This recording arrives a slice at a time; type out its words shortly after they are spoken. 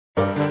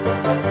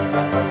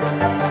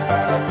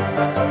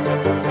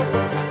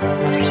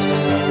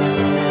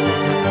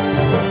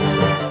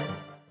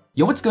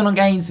Yo, what's going on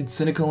guys, it's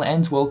Cynical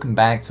and welcome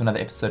back to another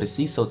episode of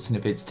Sea Salt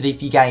Snippets. Today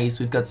for you guys,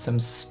 we've got some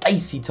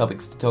spicy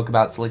topics to talk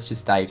about, so let's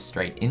just dive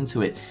straight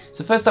into it.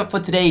 So first up for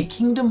today,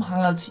 Kingdom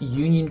Hearts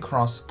Union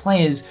Cross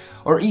players,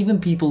 or even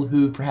people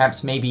who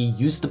perhaps maybe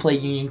used to play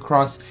Union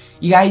Cross,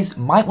 you guys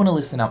might want to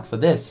listen up for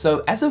this.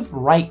 So as of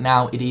right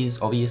now, it is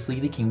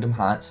obviously the Kingdom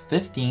Hearts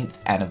 15th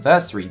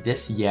anniversary.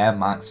 This year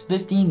marks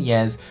 15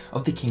 years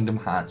of the Kingdom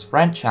Hearts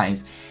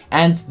franchise.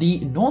 And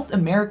the North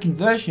American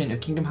version of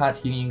Kingdom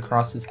Hearts Union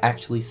Cross is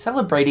actually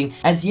celebrating,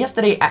 as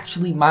yesterday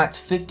actually marked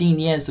 15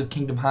 years of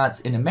Kingdom Hearts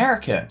in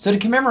America. So to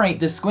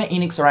commemorate this, Square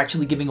Enix are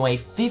actually giving away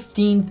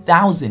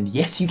 15,000,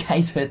 yes you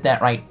guys heard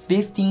that right,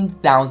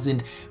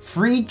 15,000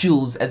 free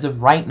jewels as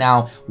of right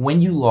now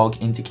when you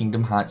log into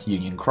Kingdom Hearts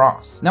Union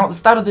Cross. Now at the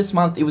start of this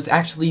month, it was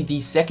actually the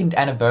 2nd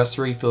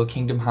anniversary for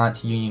Kingdom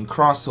Hearts Union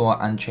Cross, or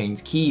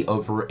Unchained Key,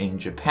 over in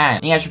Japan.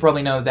 And you guys should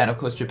probably know that of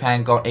course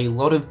Japan got a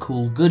lot of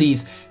cool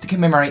goodies to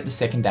commemorate the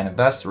 2nd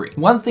anniversary.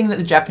 One thing that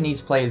the Japanese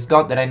players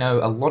got that I know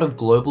a lot of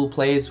global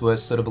players were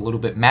sort of a little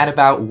bit mad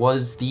about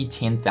was the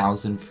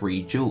 10,000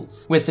 free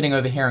jewels. We're sitting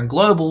over here in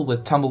global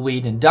with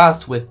tumbleweed and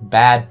dust with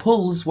bad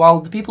pulls, while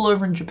the people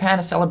over in Japan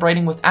are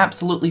celebrating with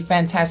absolutely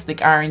fantastic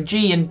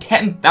RNG and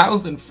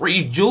 10,000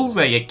 free jewels.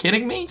 Are you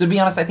kidding me? So to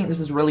be honest, I think this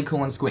is really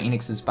cool on Square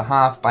Enix's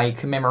behalf. By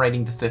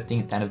commemorating the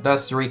 15th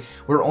anniversary,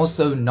 we're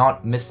also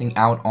not missing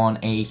out on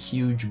a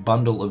huge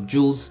bundle of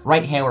jewels.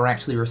 Right here, we're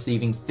actually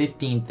receiving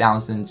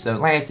 15,000. So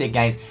like I said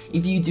guys,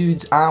 if you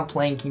dudes are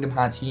playing Kingdom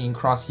Hearts Union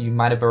Cross, you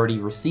might have already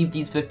received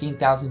these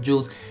 15,000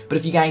 jewels, but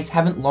if you guys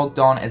haven't logged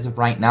on as of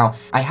right now,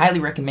 I highly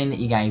recommend that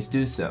you guys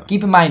do so.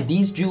 Keep in mind,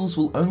 these jewels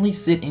will only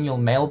sit in your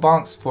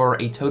mailbox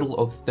for a total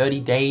of 30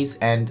 days,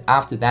 and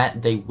after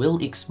that, they will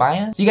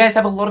expire. So you guys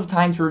have a lot of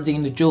time to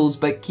redeem the jewels,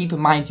 but keep in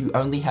mind, you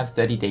only have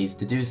 30 days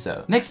to do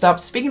so. Next up,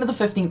 speaking of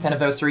the 15th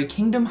anniversary,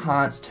 Kingdom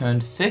Hearts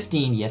turned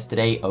 15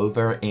 yesterday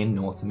over in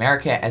North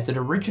America, as it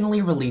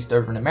originally released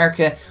over in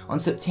America on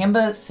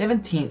September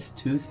 17th,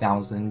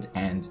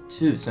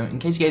 2002. So in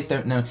case you guys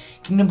don't know,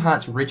 Kingdom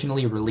Hearts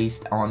originally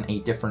released on a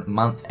different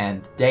month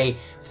and day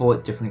for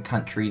different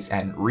countries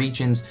and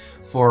regions.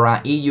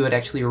 For EU, it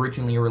actually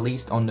originally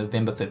released on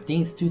November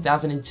 15th,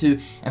 2002,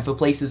 and for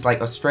places like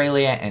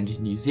Australia and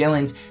New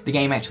Zealand, the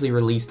game actually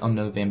released on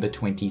November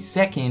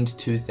 22nd,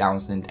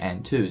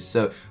 2002.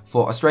 So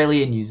for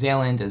Australia, New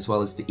Zealand, as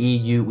well as the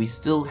EU, we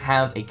still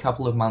have a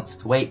couple of months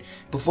to wait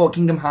before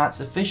Kingdom Hearts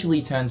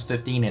officially turns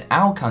 15 in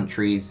our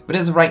countries. But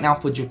as of right now,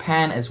 for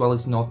Japan as well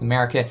as North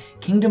America,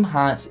 Kingdom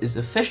Hearts is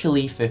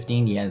officially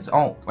 15 years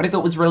old. What I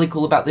thought was really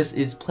cool about this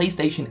is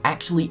PlayStation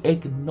actually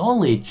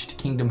acknowledged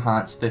Kingdom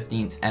Hearts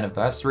 15th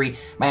anniversary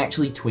by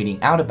actually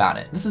tweeting out about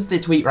it. This is their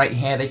tweet right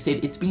here. They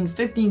said, "It's been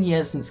 15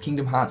 years since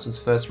Kingdom Hearts was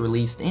first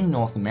released in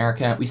North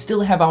America. We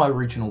still have our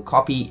original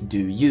copy, do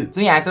you?"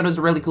 So yeah, I thought it was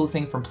a really cool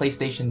thing from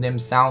PlayStation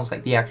themselves,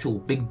 like the actual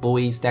big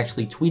boys, to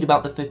actually tweet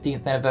about the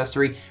 15th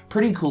anniversary.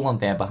 Pretty cool on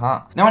their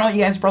behalf. Now I know what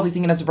you guys are probably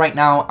thinking as of right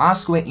now, are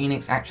Square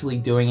Enix actually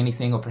doing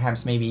anything, or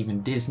perhaps maybe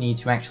even Disney,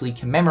 to actually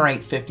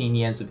commemorate 15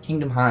 years of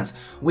Kingdom Hearts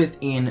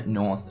within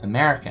North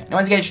America? Now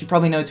as you guys should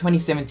probably know,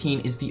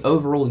 2017 is the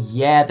overall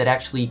year that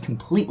actually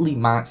completely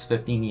marks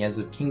 15 years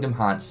of Kingdom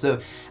Hearts. So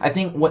I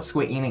think what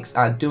Square Enix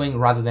are doing,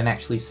 rather than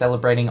actually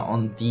celebrating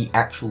on the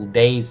actual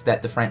days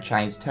that the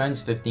franchise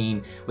turns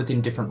 15 within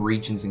different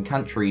regions and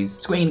countries,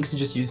 Square Enix is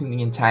just using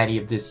the entirety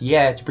of this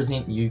year to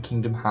present you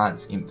Kingdom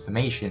Hearts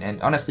information.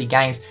 And honestly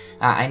guys,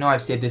 I know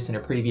I've said this in a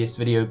previous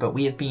video, but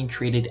we have been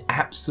treated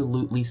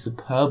absolutely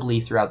superbly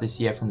throughout this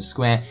year from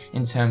Square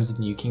in terms of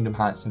new Kingdom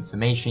Hearts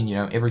information. You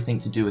know, everything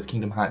to do with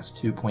Kingdom Hearts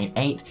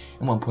 2.8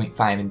 and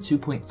 1.5 and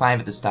 2.5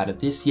 at the start of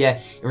this year,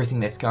 everything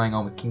that's going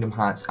on with Kingdom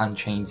Hearts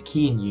Unchained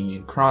Key and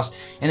Union Cross,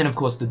 and then of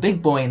course the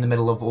big boy in the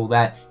middle of all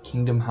that,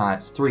 Kingdom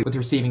Hearts 3, with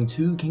receiving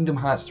 2 Kingdom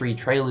Hearts 3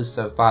 trailers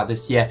so far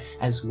this year,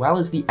 as well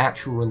as the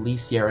actual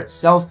release year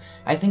itself.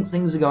 I think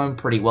things are going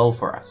pretty well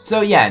for us.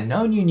 So yeah,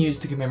 no new news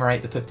to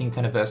commemorate the 15th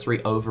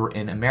anniversary over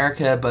in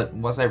America, but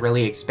was I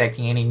really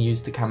expecting any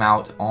news to come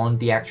out on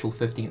the actual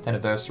 15th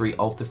anniversary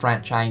of the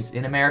franchise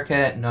in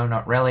America? No,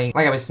 not really.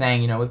 Like I was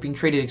saying, you know, we've been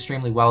treated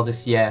extremely well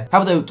this year.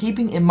 However though,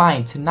 keeping in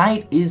mind,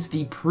 tonight is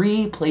the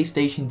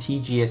pre-PlayStation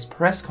TGS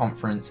press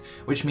conference,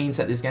 which means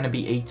that there's going to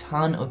be a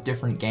ton of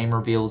different game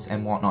reveals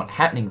and whatnot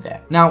happening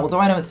there. Now, although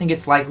I don't think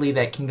it's likely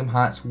that Kingdom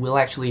Hearts will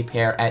actually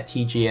appear at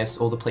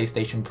TGS or the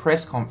PlayStation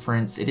press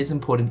conference, it is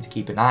important to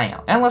keep an eye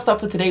out. And last up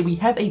for today, we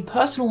have a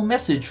personal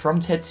message from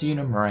Tetsuya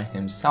Nomura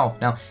himself.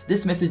 Now,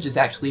 this message is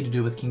actually to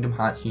do with Kingdom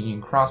Hearts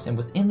Union Cross, and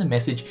within the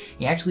message,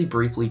 he actually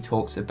briefly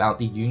talks about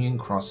the Union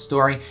Cross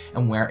story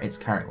and where it's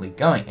currently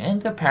going,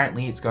 and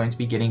apparently it's going to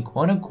be getting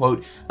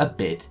quote-unquote a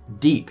bit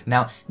deep.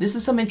 Now, this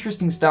is some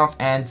interesting stuff,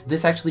 and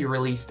this actually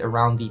released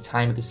around the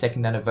time of the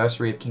 2nd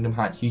anniversary of Kingdom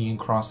Hearts Union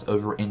Cross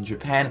over over in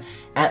Japan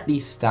at the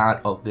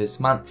start of this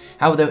month.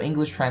 However, though,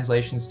 English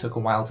translations took a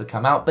while to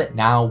come out, but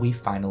now we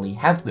finally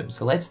have them,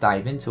 so let's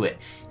dive into it.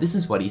 This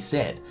is what he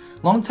said.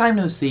 Long time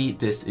no see,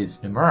 this is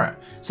Nomura.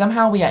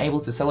 Somehow we are able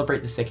to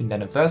celebrate the 2nd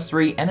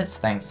anniversary, and it's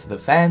thanks to the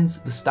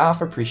fans. The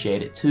staff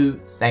appreciate it too,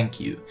 thank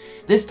you.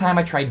 This time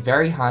I tried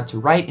very hard to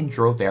write and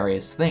draw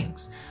various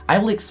things. I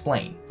will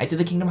explain. I did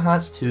the Kingdom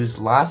Hearts 2's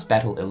last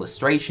battle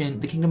illustration,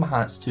 the Kingdom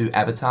Hearts 2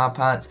 avatar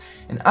parts,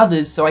 and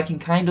others, so I can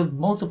kind of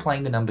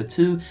multiplying the number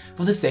 2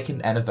 for the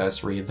 2nd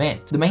anniversary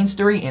event. The main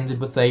story ended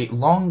with a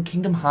long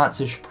Kingdom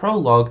Hearts-ish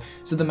prologue,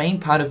 so the main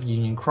part of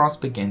Union Cross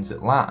begins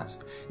at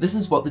last. This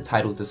is what the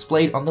title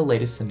displayed on the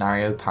latest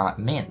scenario part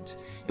meant.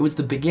 It was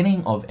the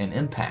beginning of an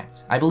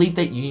impact. I believe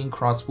that Union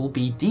Cross will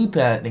be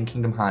deeper than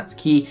Kingdom Hearts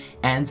Key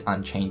and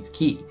Unchained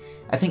Key.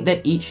 I think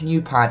that each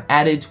new part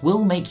added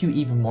will make you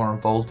even more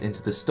involved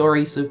into the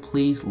story, so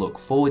please look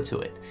forward to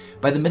it.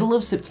 By the middle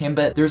of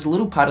September, there is a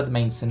little part of the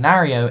main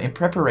scenario in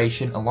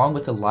preparation along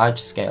with a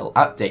large-scale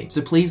update,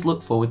 so please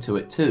look forward to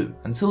it too.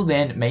 Until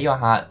then, may your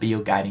heart be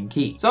your guiding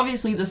key. So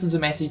obviously this is a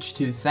message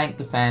to thank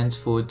the fans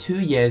for 2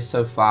 years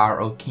so far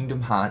of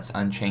Kingdom Hearts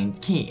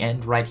Unchained Key,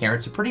 and right here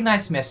it's a pretty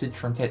nice message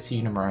from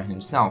Tetsuya Nomura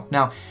himself.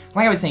 Now,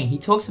 like I was saying, he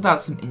talks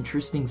about some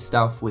interesting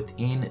stuff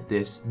within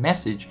this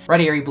message. Right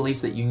here he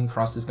believes that Union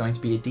Cross is going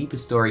to be a deeper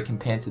story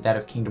compared to that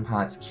of Kingdom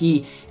Hearts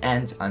Key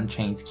and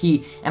Unchained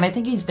Key, and I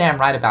think he's damn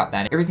right about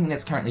that. Everything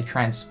that's currently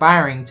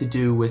transpiring to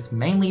do with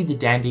mainly the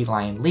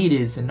Dandelion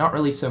leaders and not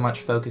really so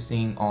much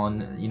focusing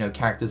on, you know,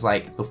 characters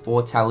like the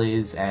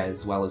Foretellers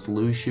as well as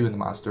Lushu and the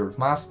Master of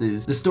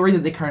Masters. The story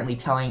that they're currently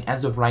telling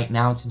as of right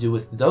now to do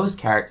with those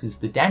characters,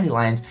 the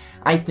Dandelions,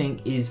 I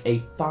think is a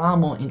far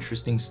more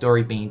interesting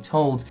story being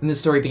told than the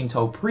story being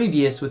told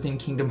previous within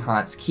Kingdom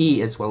Hearts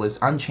Key as well as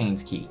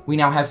Unchained Key. We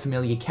now have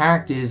familiar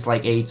characters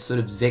like a sort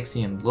of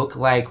Zexian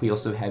lookalike. We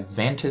also have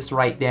Ventus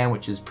right there,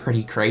 which is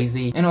pretty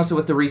crazy. And also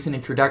with the recent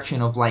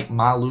introduction of like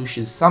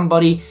Marlux's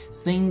somebody,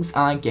 things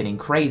are getting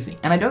crazy.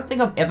 And I don't think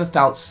I've ever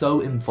felt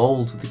so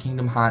involved with the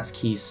Kingdom Hearts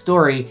Key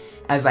story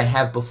as I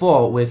have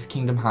before with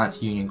Kingdom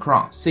Hearts Union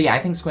Cross. So yeah, I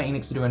think Square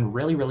Enix are doing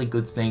really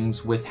good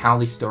things with how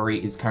the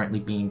story is currently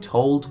being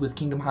told with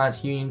Kingdom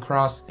Hearts Union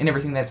Cross and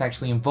everything that's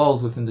actually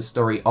involved within the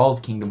story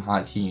of Kingdom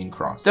Hearts Union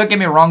Cross. Don't get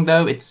me wrong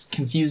though, it's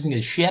confusing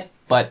as shit,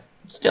 but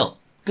still.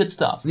 Good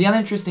stuff. The other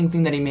interesting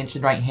thing that he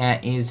mentioned right here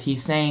is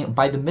he's saying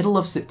by the middle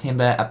of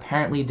September,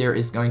 apparently there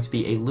is going to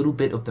be a little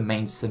bit of the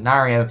main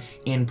scenario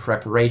in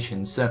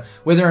preparation. So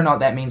whether or not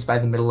that means by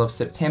the middle of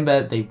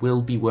September, they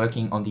will be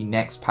working on the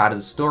next part of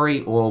the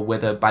story, or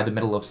whether by the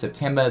middle of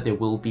September, there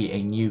will be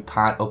a new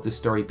part of the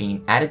story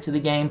being added to the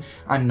game,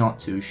 I'm not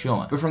too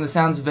sure. But from the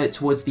sounds of it,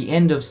 towards the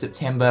end of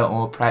September,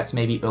 or perhaps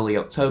maybe early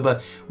October,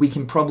 we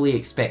can probably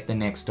expect the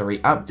next story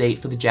update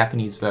for the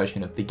Japanese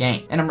version of the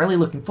game. And I'm really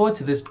looking forward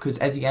to this because,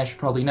 as you guys should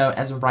probably know,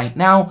 as of right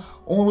now,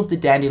 all of the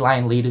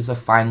Dandelion leaders are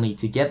finally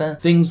together,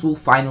 things will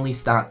finally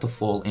start to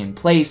fall in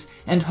place,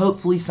 and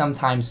hopefully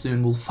sometime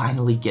soon we'll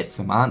finally get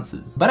some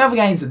answers. But however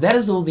guys, that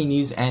is all the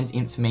news and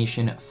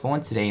information for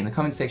today. In the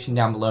comment section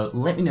down below,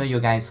 let me know your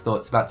guys'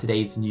 thoughts about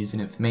today's news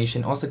and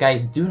information. Also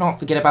guys, do not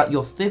forget about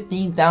your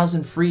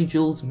 15,000 free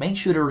jewels, make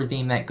sure to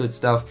redeem that good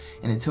stuff,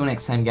 and until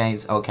next time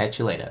guys, I'll catch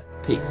you later.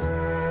 Peace.